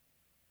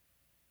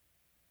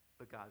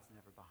 but God's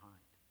never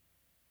behind.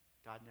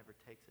 God never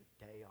takes a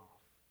day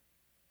off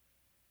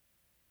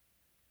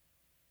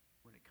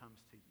when it comes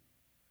to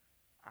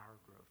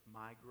our growth,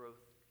 my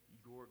growth,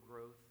 your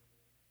growth,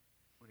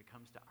 when it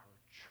comes to our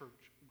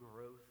church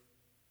growth.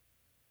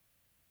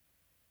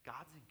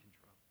 God's in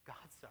control.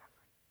 God's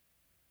sovereign.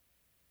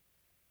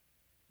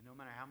 And no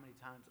matter how many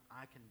times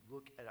I can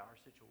look at our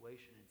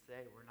situation and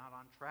say, we're not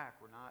on track,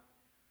 we're not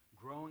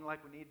growing like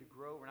we need to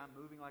grow, we're not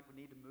moving like we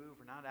need to move,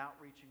 we're not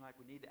outreaching like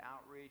we need to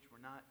outreach, we're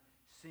not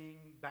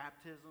seeing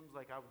baptisms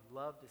like I would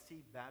love to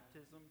see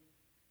baptism.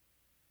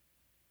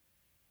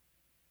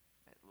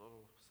 That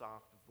little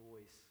soft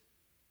voice,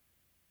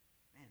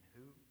 man,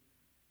 who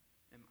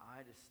am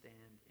I to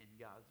stand in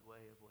God's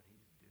way of what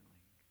he's doing?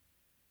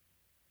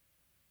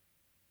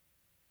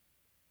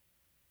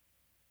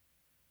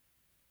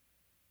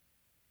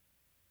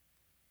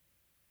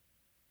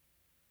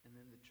 And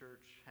then the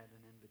church had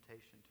an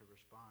invitation to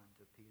respond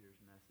to Peter's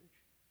message.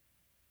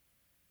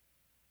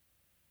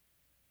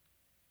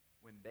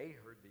 When they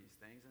heard these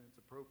things, and it's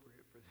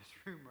appropriate for this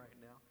room right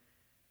now,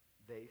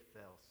 they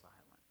fell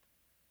silent.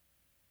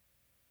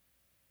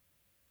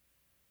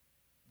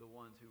 The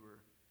ones who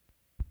were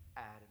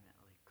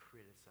adamantly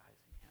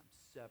criticizing him,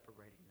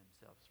 separating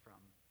themselves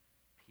from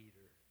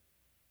Peter.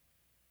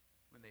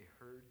 When they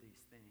heard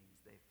these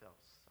things, they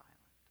fell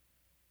silent.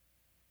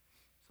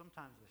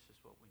 Sometimes that's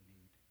just what we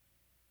need.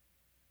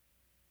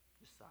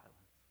 Just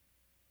silence.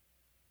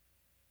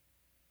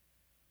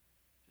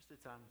 Just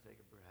a time to take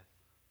a breath.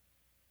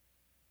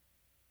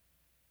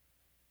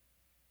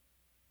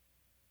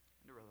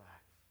 And to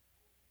relax.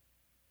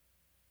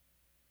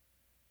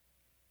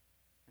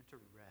 And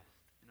to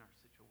rest in our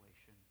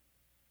situation.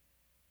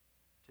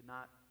 To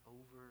not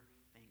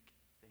overthink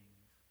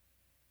things.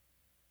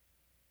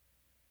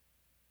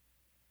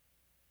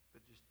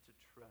 But just to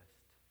trust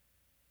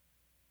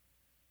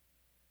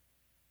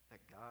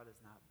that God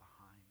is not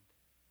behind.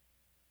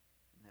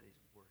 And that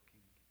he's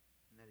working.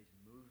 And that he's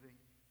moving.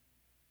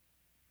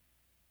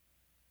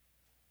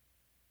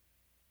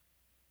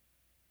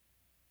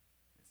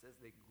 It says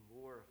they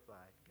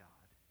glorified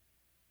God,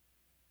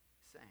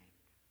 saying.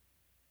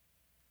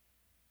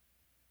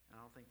 And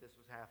I don't think this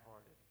was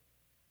half-hearted.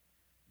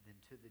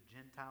 Then to the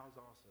Gentiles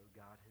also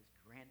God has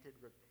granted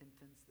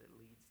repentance that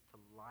leads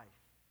to life.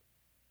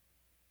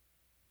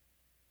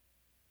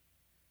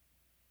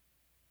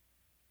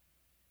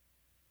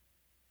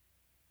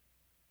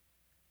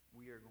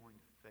 We are going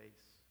to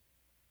face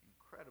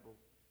incredible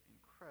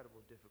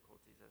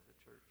difficulties as a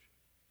church.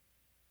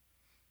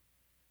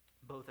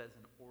 Both as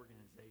an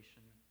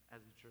organization,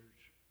 as a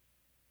church.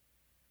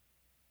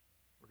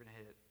 We're going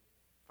to hit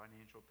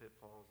financial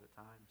pitfalls at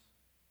times.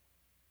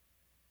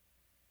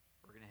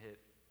 We're going to hit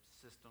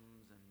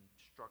systems and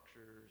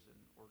structures and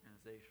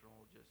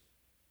organizational just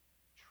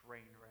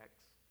train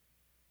wrecks.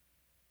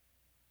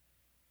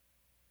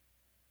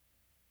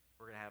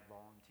 We're going to have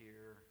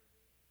volunteer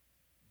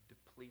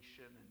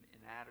depletion and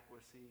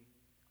inadequacy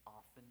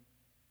often.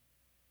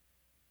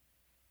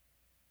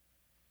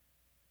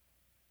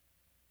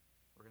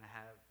 We're going to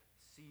have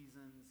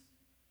seasons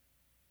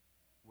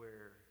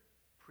where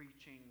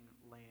preaching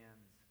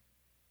lands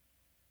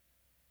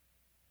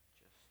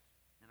just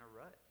in a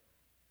rut.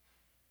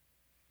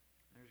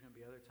 And there's going to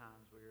be other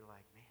times where you're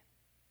like, man,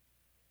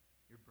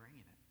 you're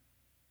bringing it.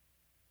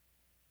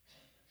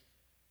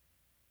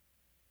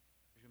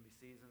 There's going to be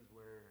seasons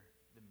where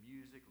the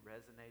music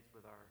resonates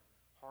with our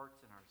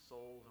hearts and our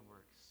souls and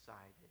we're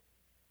excited.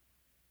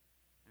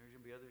 And there's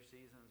going to be other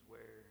seasons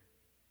where,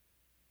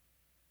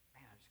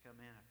 man, I just come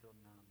in, I feel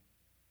numb.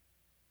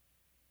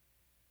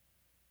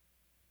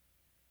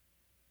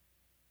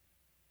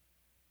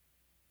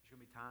 There's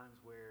going to be times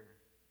where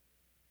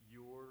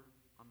you're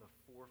on the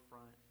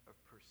forefront of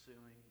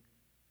pursuing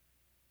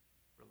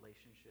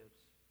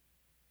relationships,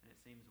 and it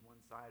seems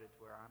one-sided to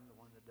where I'm the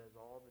one that does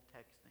all the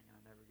texting and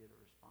I never get a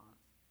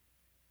response.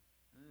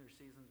 And then there's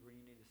seasons where you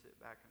need to sit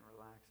back and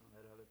relax and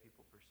let other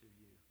people pursue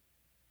you.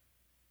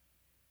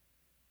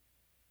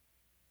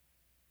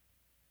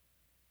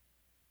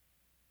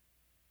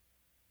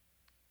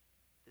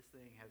 This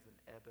thing has an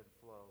ebb and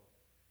flow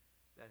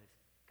that is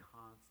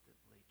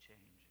constantly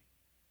changing.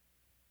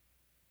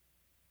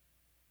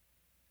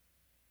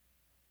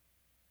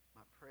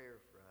 My prayer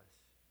for us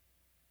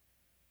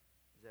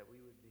is that we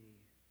would be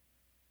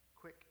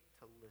quick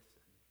to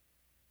listen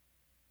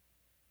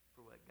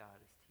for what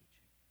God is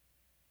teaching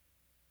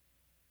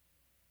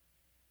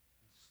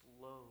and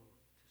slow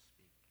to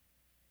speak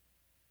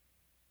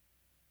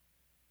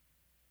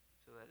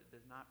so that it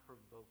does not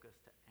provoke us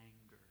to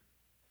anger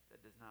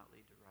that does not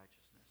lead to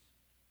righteousness,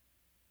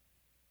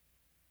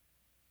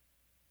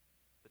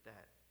 but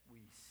that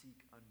we seek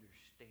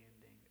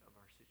understanding of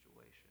our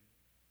situation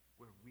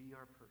where we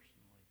are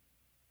personally,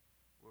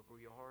 where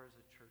we are as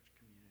a church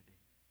community,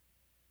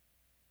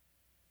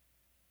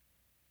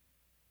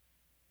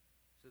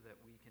 so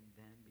that we can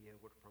then be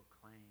able to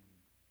proclaim,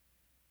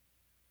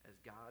 as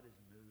God is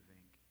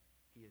moving,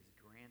 He is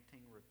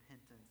granting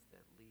repentance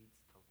that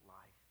leads to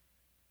life.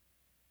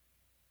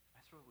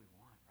 That's what we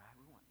want, right?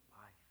 We want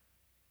life.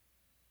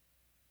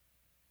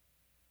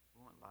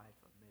 We want life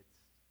amidst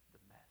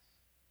the mess.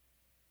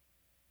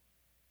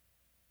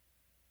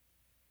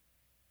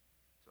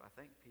 So I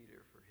thank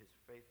Peter for his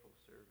faithful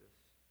service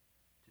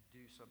to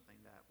do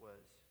something that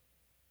was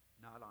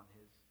not on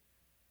his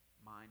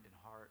mind and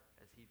heart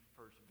as he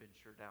first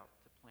ventured out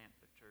to plant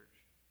the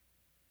church.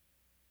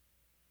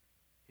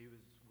 He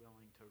was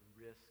willing to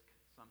risk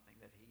something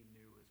that he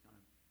knew was going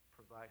to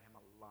provide him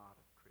a lot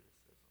of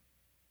criticism.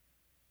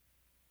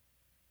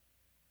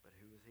 But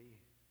who was he?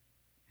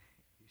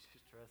 He's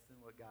just trusting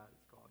what God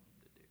has called him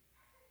to do.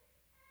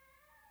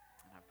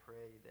 And I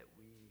pray that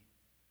we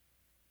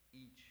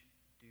each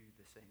do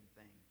the same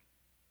thing.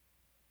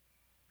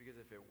 Because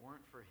if it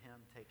weren't for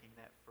him taking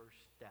that first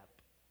step,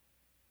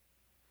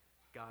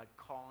 God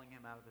calling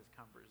him out of his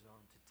comfort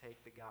zone to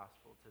take the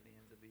gospel to the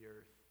ends of the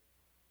earth,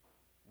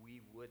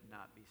 we would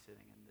not be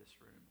sitting in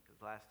this room.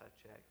 Because last I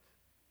checked,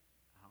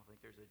 I don't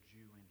think there's a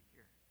Jew in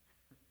here.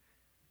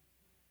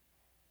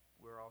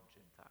 We're all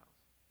Gentiles.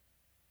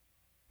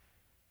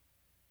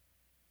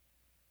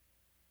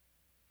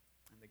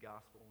 And the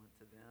gospel went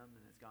to them,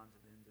 and it's gone to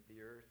the ends of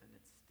the earth, and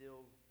it's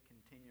still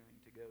continuing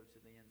to go to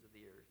the ends of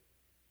the earth.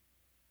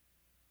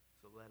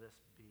 So let us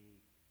be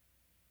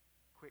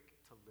quick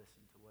to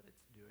listen to what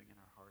it's doing in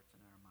our hearts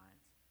and our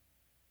minds,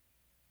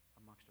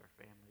 amongst our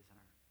families and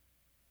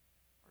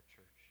our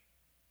church.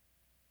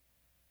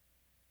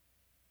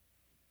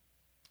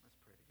 Let's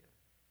pray together.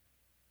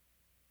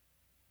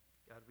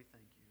 God, we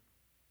thank you.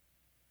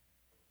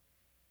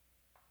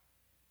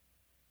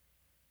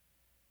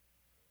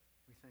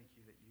 We thank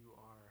you that you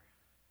are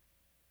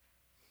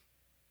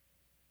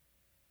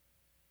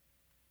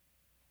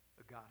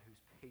a God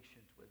who's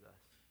patient with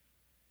us.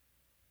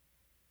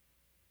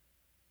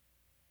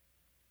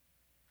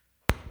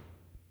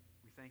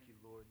 We thank you,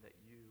 Lord, that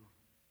you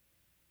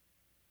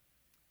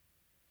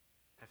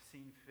have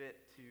seen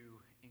fit to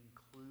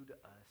include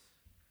us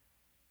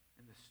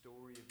in the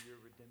story of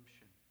your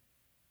redemption.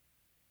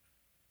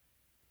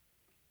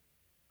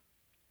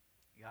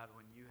 God,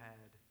 when you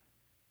had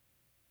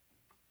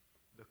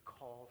the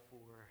call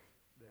for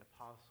the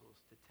apostles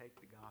to take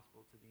the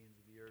gospel to the ends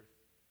of the earth,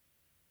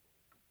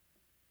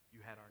 you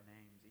had our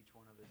names, each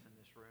one of us in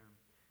this room,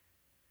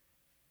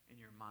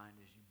 in your mind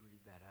as you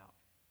breathed that out.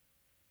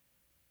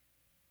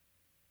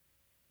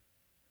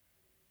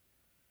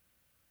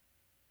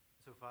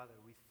 So, Father,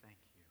 we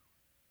thank you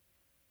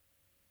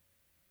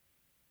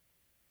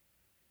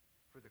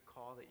for the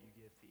call that you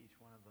give to each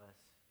one of us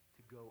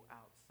to go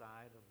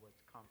outside of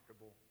what's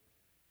comfortable,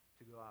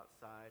 to go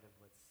outside of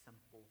what's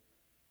simple,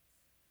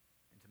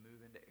 and to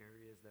move into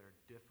areas that are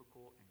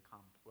difficult and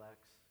complex.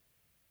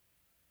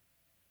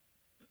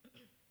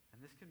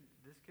 And this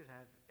could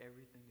have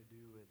everything to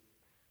do with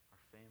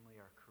our family,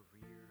 our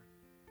career,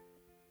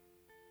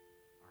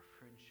 our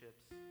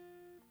friendships,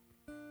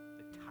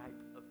 the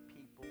type of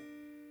people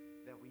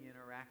that we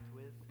interact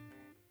with.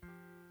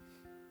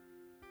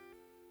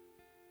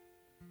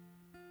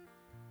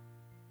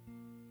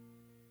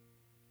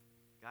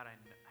 God, I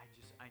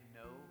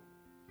know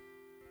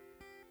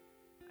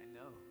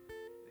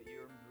that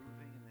you're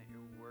moving and that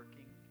you're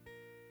working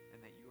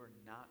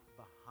not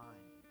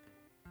behind.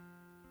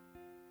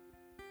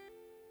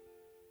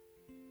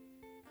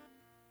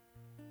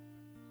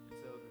 And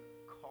so the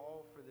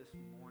call for this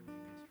morning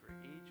is for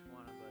each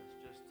one of us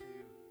just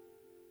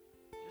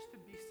to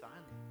be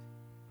silent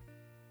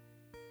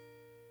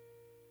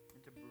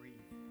and to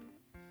breathe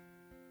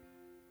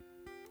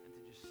and to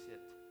just sit,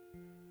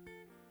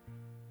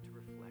 to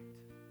reflect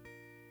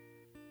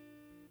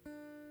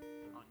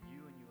on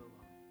you and you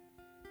alone.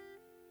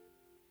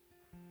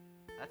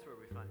 That's where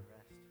we find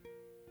rest.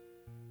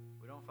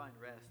 We don't find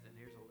rest and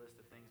here's a list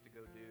of things to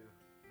go do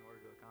in order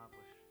to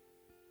accomplish.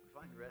 We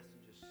find rest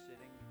in just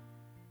sitting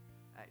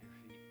at your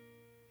feet.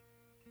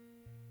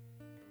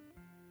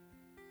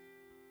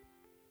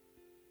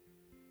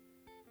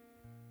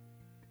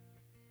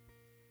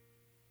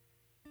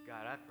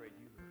 God, I pray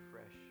you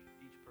refresh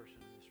each person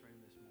in this room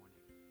this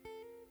morning.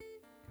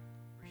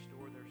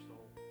 Restore their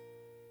soul.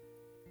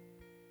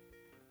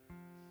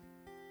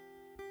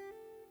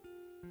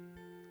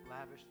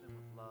 Lavish them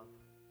with love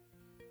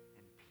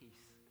and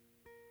peace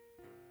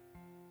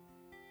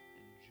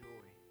and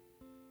joy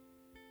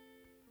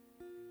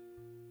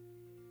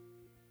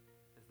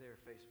as they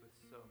are faced with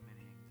so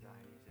many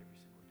anxieties every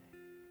single day.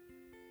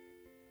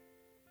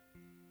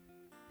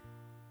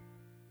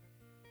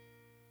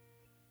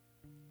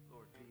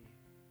 Lord, be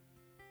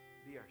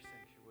our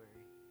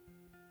sanctuary.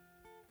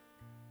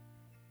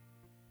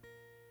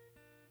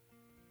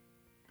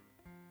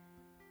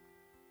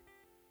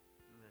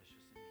 And let us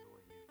just enjoy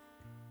you.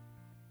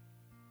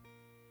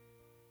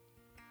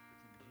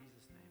 It's in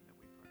Jesus' name that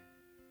we pray.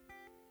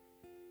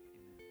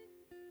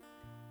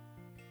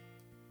 Amen.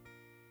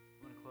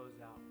 I'm going to close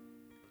out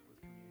with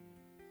communion.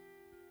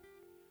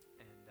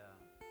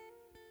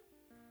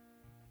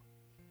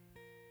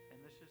 And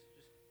let's just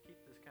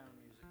keep this kind of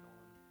music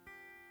going.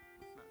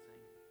 Let's not sing.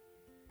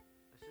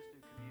 Let's just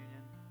do communion.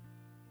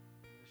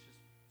 And let's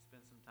just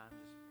spend some time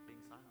just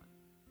being silent.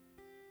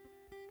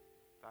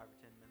 5 or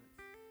 10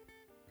 minutes.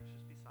 Let's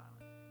just be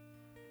silent.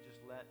 And just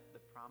let the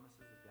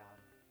promises of God,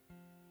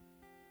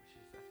 which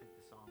is, I think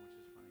the song, which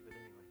is funny, but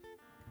anyways,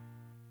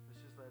 let's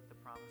just let the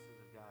promises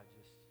of God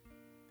just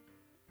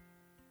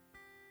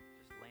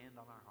land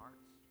on our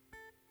hearts.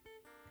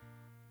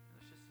 And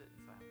let's just sit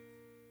in silence.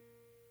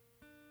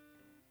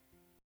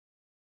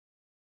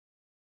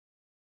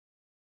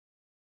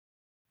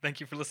 Thank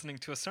you for listening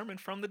to a sermon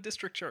from the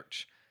District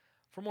Church.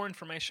 For more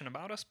information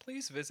about us,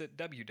 please visit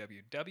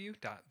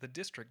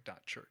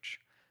www.thedistrict.church.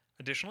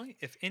 Additionally,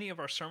 if any of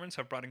our sermons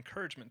have brought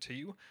encouragement to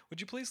you,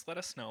 would you please let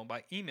us know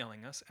by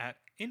emailing us at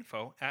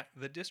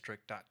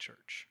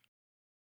info@thedistrict.church.